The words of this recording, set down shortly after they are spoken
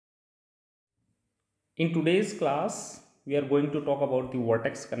In today's class, we are going to talk about the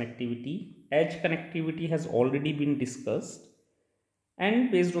vertex connectivity. Edge connectivity has already been discussed,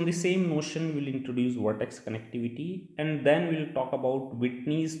 and based on the same notion, we'll introduce vertex connectivity, and then we'll talk about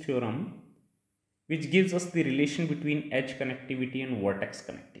Whitney's theorem, which gives us the relation between edge connectivity and vertex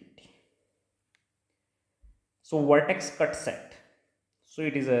connectivity. So, vertex cut set. So,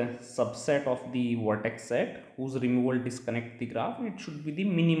 it is a subset of the vertex set whose removal disconnects the graph, and it should be the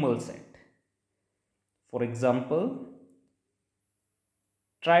minimal set. For example,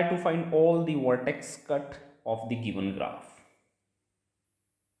 try to find all the vertex cut of the given graph.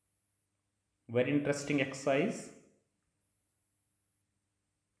 Very interesting exercise.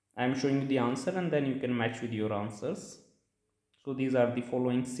 I am showing you the answer and then you can match with your answers. So these are the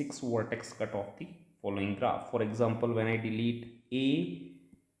following 6 vertex cut of the following graph. For example, when I delete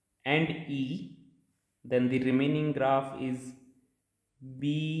A and E, then the remaining graph is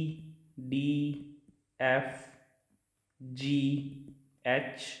B, D, F, G,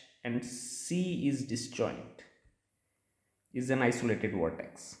 H and C is disjoint, is an isolated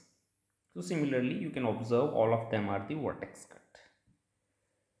vertex. So similarly, you can observe all of them are the vertex cut.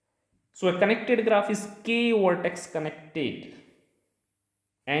 So a connected graph is K vertex connected,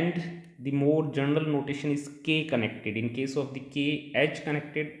 and the more general notation is K connected. In case of the K edge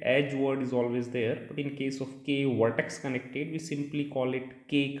connected, edge word is always there, but in case of K vertex connected, we simply call it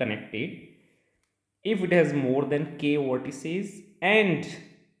K connected if it has more than K vertices and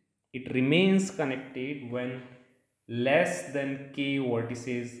it remains connected when less than K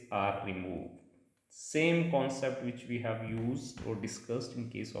vertices are removed. Same concept which we have used or discussed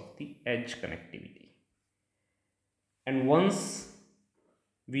in case of the edge connectivity. And once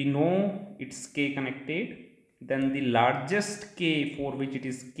we know it's K connected, then the largest K for which it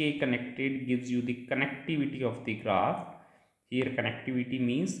is K connected gives you the connectivity of the graph. Here connectivity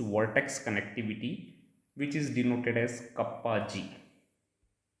means vertex connectivity, which is denoted as kappa G.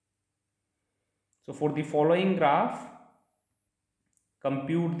 So for the following graph,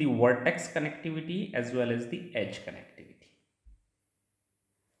 compute the vertex connectivity as well as the edge connectivity.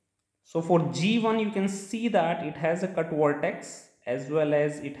 So for G1, you can see that it has a cut vertex as well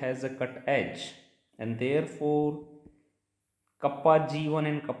as it has a cut edge, and therefore kappa G1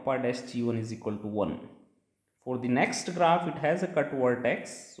 and kappa dash G1 is equal to 1. For the next graph, it has a cut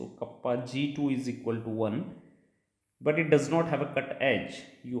vertex, so kappa G2 is equal to 1, but it does not have a cut edge.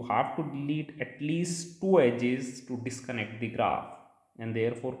 You have to delete at least 2 edges to disconnect the graph, and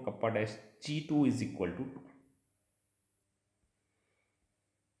therefore kappa dash G2 is equal to 2.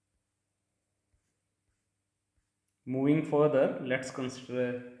 Moving further, let's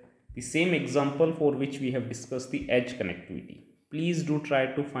consider the same example for which we have discussed the edge connectivity. Please do try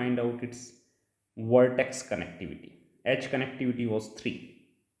to find out its vertex connectivity. Edge connectivity was 3.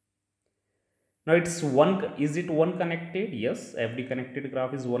 Now it's 1. Is it 1 connected? Yes, every connected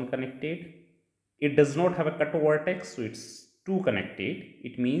graph is 1 connected. It does not have a cut vertex, so it's 2 connected.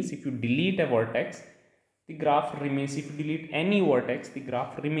 It means if you delete a vertex, the graph remains. If you delete any vertex, the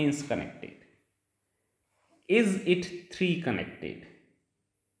graph remains connected. Is it 3 connected?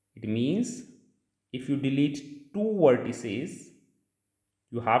 It means if you delete 2 vertices,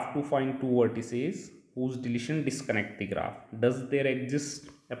 you have to find 2 vertices whose deletion disconnect the graph. Does there exist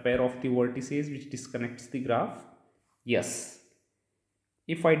a pair of the vertices which disconnects the graph? Yes.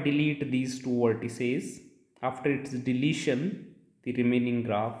 If I delete these 2 vertices, after its deletion, the remaining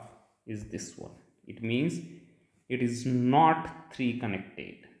graph is this one. It means it is not 3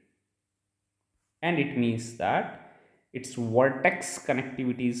 connected. And it means that its vertex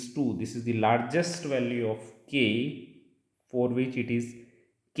connectivity is 2. This is the largest value of K for which it is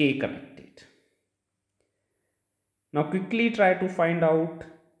K connected. Now quickly try to find out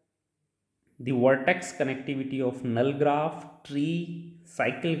the vertex connectivity of null graph, tree,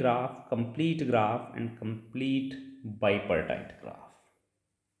 cycle graph, complete graph and complete bipartite graph.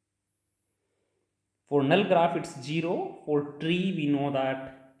 For null graph it's 0. For tree we know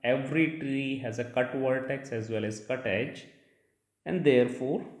that every tree has a cut vertex as well as cut edge, and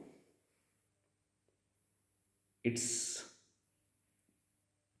therefore its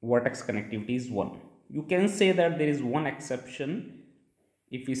vertex connectivity is 1. You can say that there is one exception.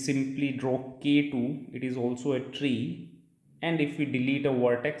 If we simply draw K2, it is also a tree, and if we delete a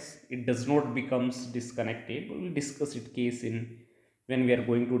vertex, it does not becomes disconnected. We will discuss it case in when we are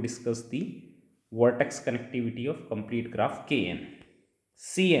going to discuss the vertex connectivity of complete graph Kn.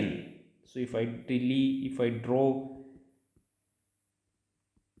 Cn. So if I draw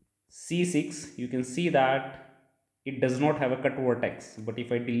C6, you can see that it does not have a cut vertex, but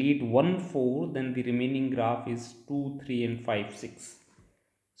if I delete 1, 4, then the remaining graph is 2, 3 and 5, 6.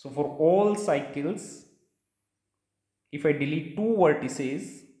 So for all cycles, If I delete two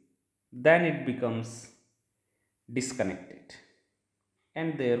vertices, then it becomes disconnected,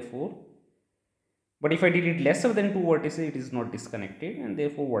 and therefore, but if I delete lesser than two vertices, it is not disconnected, and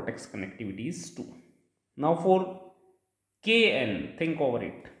therefore vertex connectivity is 2. Now for Kn, think over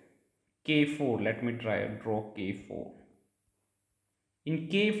it. K4, let me draw K4. In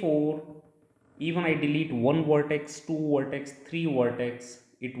K4, even I delete one vertex, two vertex, three vertex,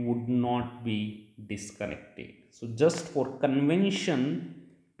 it would not be disconnected. So just for convention,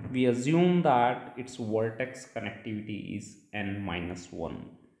 we assume that its vertex connectivity is n-1.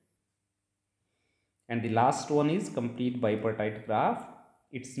 And the last one is complete bipartite graph.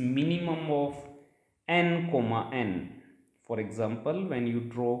 It's minimum of n comma n. For example, when you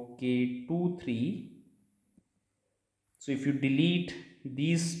draw K23, so if you delete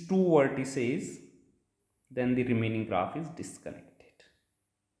these two vertices, then the remaining graph is disconnected.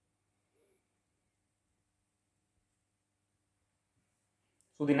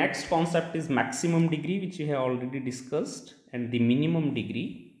 So the next concept is maximum degree, which we have already discussed, and the minimum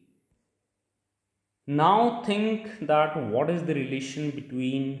degree. Now think that what is the relation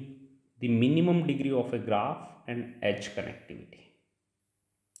between the minimum degree of a graph and edge connectivity?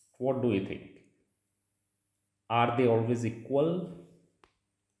 What do you think? Are they always equal,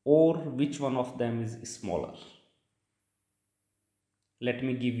 or which one of them is smaller? Let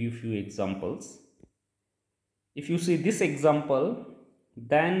me give you a few examples. If you see this example,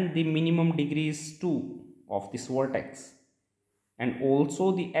 then the minimum degree is 2 of this vertex, and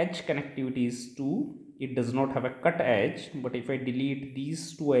also the edge connectivity is 2. It does not have a cut edge, but if I delete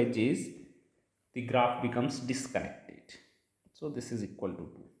these two edges, the graph becomes disconnected. So this is equal to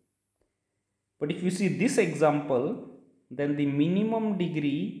 2. But if you see this example, then the minimum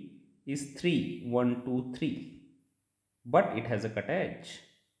degree is 3, 1, 2, 3, but it has a cut edge,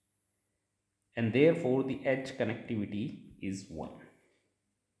 and therefore the edge connectivity is 1.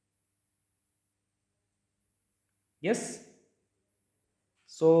 Yes.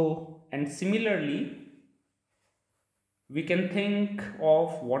 So, and similarly, we can think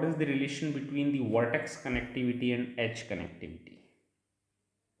of what is the relation between the vertex connectivity and edge connectivity.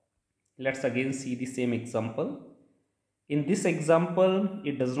 Let's again see the same example. In this example,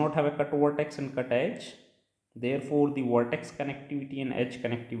 it does not have a cut vertex and cut edge. Therefore, the vertex connectivity and edge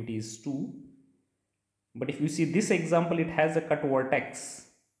connectivity is 2. But if you see this example, it has a cut vertex,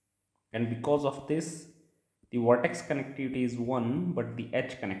 and because of this, the vertex connectivity is 1, but the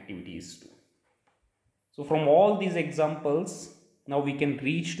edge connectivity is 2. So from all these examples, now we can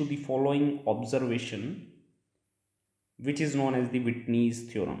reach to the following observation, which is known as the Whitney's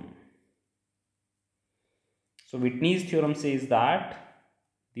theorem. So Whitney's theorem says that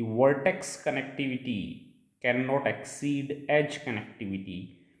the vertex connectivity cannot exceed edge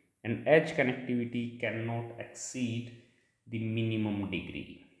connectivity, and edge connectivity cannot exceed the minimum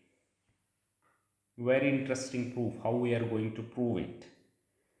degree. Very interesting proof. How we are going to prove it?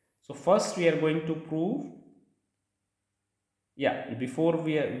 So first we are going to prove, before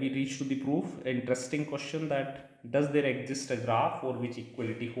we reach to the proof, interesting question, that does there exist a graph for which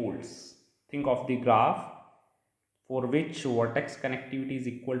equality holds? Think of the graph for which vertex connectivity is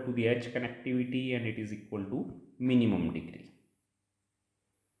equal to the edge connectivity and it is equal to minimum degree.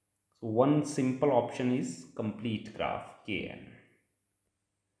 So one simple option is complete graph Kn.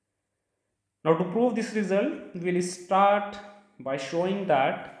 Now to prove this result, we will start by showing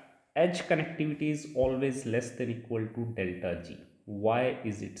that edge connectivity is always less than equal to delta G. Why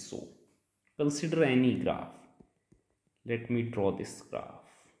is it so? Consider any graph. Let me draw this graph.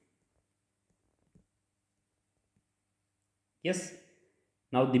 Yes,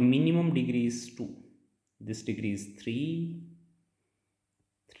 now the minimum degree is 2. This degree is 3,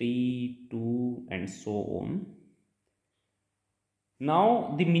 3, 2, and so on.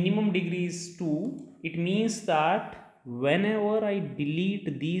 Now the minimum degree is 2. It means that whenever I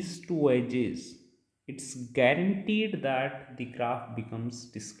delete these two edges, it's guaranteed that the graph becomes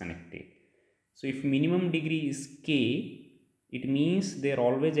disconnected. So if minimum degree is k, it means there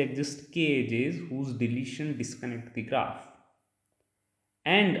always exist k edges whose deletion disconnect the graph.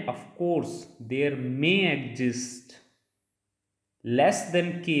 And of course, there may exist less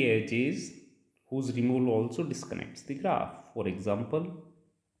than k edges whose removal also disconnects the graph. For example,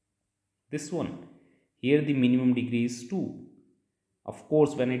 this one. Here the minimum degree is 2. Of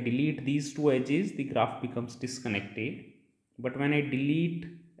course, when I delete these two edges, the graph becomes disconnected. But when I delete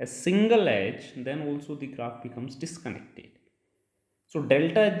a single edge, then also the graph becomes disconnected. So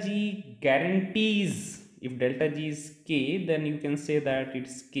delta G guarantees, if delta G is k, then you can say that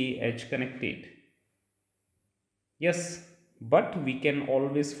it's k edge connected. Yes, but we can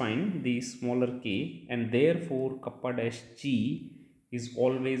always find the smaller k, and therefore kappa dash g is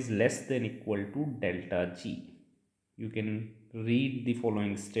always less than equal to delta g. You can read the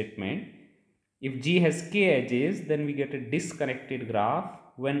following statement. If g has k edges, then we get a disconnected graph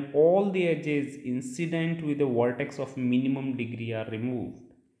when all the edges incident with a vertex of minimum degree are removed.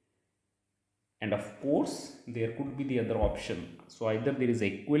 And of course, there could be the other option. So either there is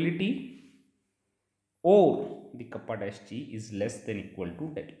equality or the kappa dash g is less than equal to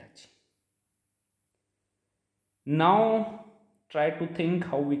delta g. Now try to think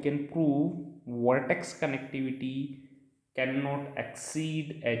how we can prove vertex connectivity cannot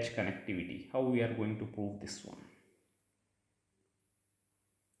exceed edge connectivity. How we are going to prove this one?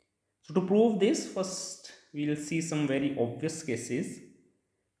 So to prove this, first we will see some very obvious cases.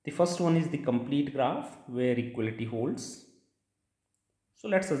 The first one is the complete graph where equality holds. So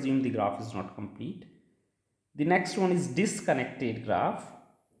let's assume the graph is not complete. The next one is disconnected graph.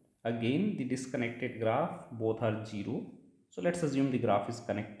 Again, the disconnected graph, both are 0. So let's assume the graph is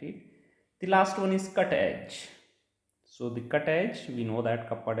connected. The last one is cut edge. So the cut edge, we know that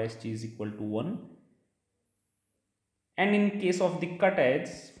kappa dash g is equal to 1. And in case of the cut edge,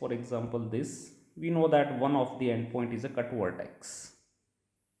 for example this, we know that one of the endpoint is a cut vertex.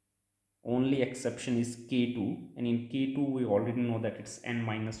 Only exception is k2, and in k2 we already know that it's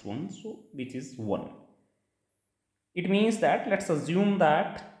n-1, so which is 1. It means that let's assume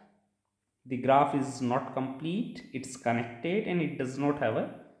that the graph is not complete, it's connected, and it does not have a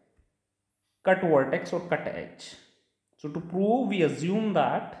cut vertex or cut edge. So to prove, we assume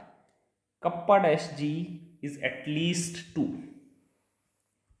that kappa dash g is at least 2.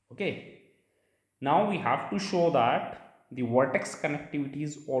 Okay. Now we have to show that the vertex connectivity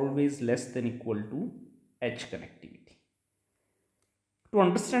is always less than equal to edge connectivity. To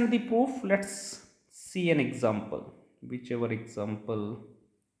understand the proof, let's see an example. Whichever example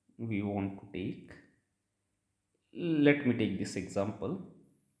we want to take. Let me take this example.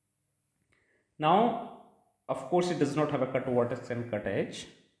 Now, of course, it does not have a cut vertex and cut edge.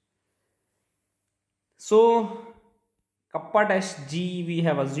 So, kappa dash g, we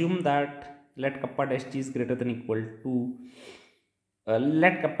have assumed that let kappa dash g is greater than equal to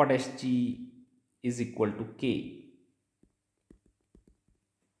let kappa dash g is equal to k.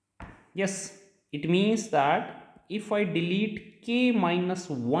 Yes, it means that if I delete k minus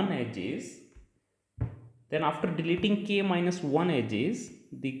 1 edges, then after deleting k minus 1 edges,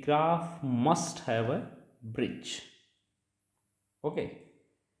 the graph must have a bridge. Okay.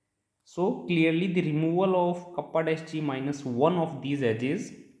 So clearly the removal of kappa dash g minus 1 of these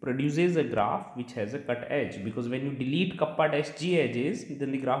edges produces a graph which has a cut edge, because when you delete kappa dash g edges,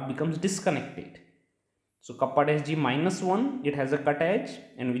 then the graph becomes disconnected. So kappa dash g minus 1, it has a cut edge,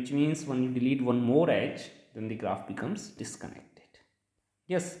 and which means when you delete one more edge, then the graph becomes disconnected.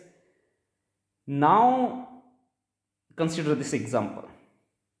 Yes. Now consider this example.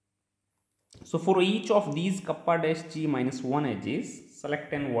 So for each of these kappa dash g minus 1 edges,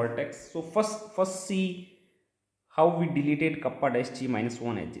 select an vertex. So first see how we deleted kappa dash g minus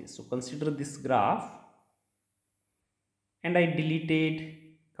 1 edges. So consider this graph, and I deleted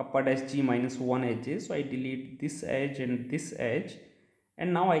kappa dash g minus 1 edges. So I delete this edge and this edge,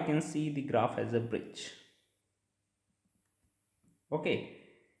 and now I can see the graph as a bridge. Okay.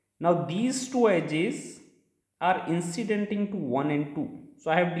 Now these two edges are incidenting to 1 and 2.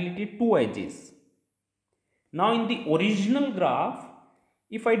 So I have deleted 2 edges. Now in the original graph,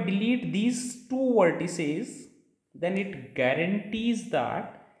 if I delete these 2 vertices, then it guarantees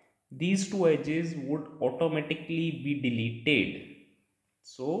that these 2 edges would automatically be deleted.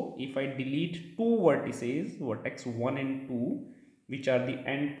 So if I delete 2 vertices, vertex 1 and 2, which are the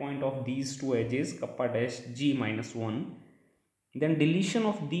endpoint of these 2 edges, kappa dash g minus 1, then deletion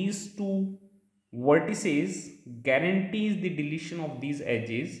of these 2 vertices guarantees the deletion of these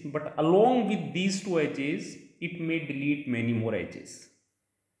edges, but along with these 2 edges, it may delete many more edges.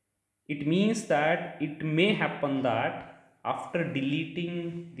 It means that it may happen that after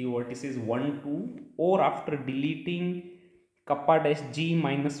deleting the vertices 1, 2, or after deleting kappa dash g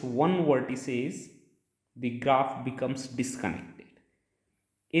minus 1 vertices, the graph becomes disconnected.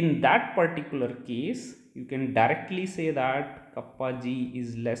 In that particular case, you can directly say that kappa g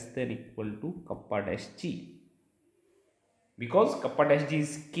is less than equal to kappa dash g, because kappa dash g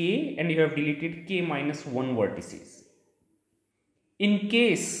is k and you have deleted k minus 1 vertices. In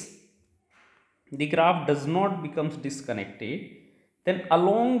case the graph does not becomes disconnected, then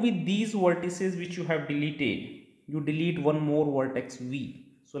along with these vertices which you have deleted, you delete one more vertex v.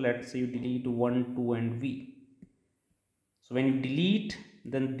 So let's say you delete 1, 2 and v. So when you delete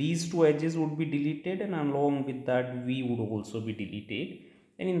then these two edges would be deleted, and along with that v would also be deleted,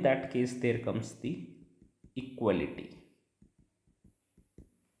 and in that case there comes the equality.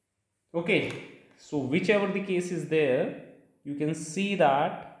 Okay, so whichever the case is there, you can see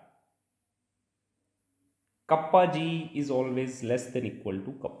that kappa g is always less than equal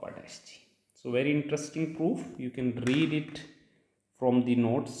to kappa dash g. So very interesting proof. You can read it from the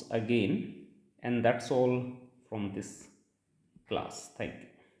notes again, and that's all from this class. Thank you.